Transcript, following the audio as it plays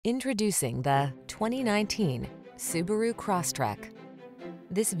Introducing the 2019 Subaru Crosstrek.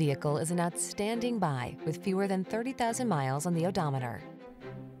 This vehicle is an outstanding buy with fewer than 30,000 miles on the odometer.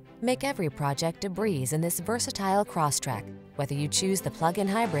 Make every project a breeze in this versatile Crosstrek. Whether you choose the plug-in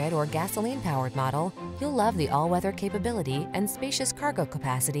hybrid or gasoline-powered model, you'll love the all-weather capability and spacious cargo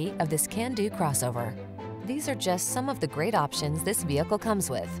capacity of this can-do crossover. These are just some of the great options this vehicle comes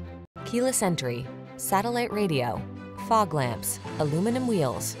with: keyless entry, satellite radio, fog lamps, aluminum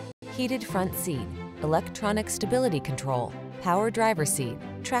wheels, heated front seat, electronic stability control, power driver seat,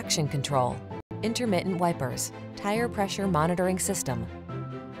 traction control, intermittent wipers, tire pressure monitoring system.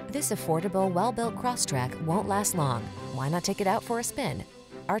 This affordable, well-built Crosstrek won't last long. Why not take it out for a spin?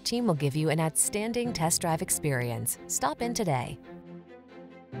 Our team will give you an outstanding test drive experience. Stop in today.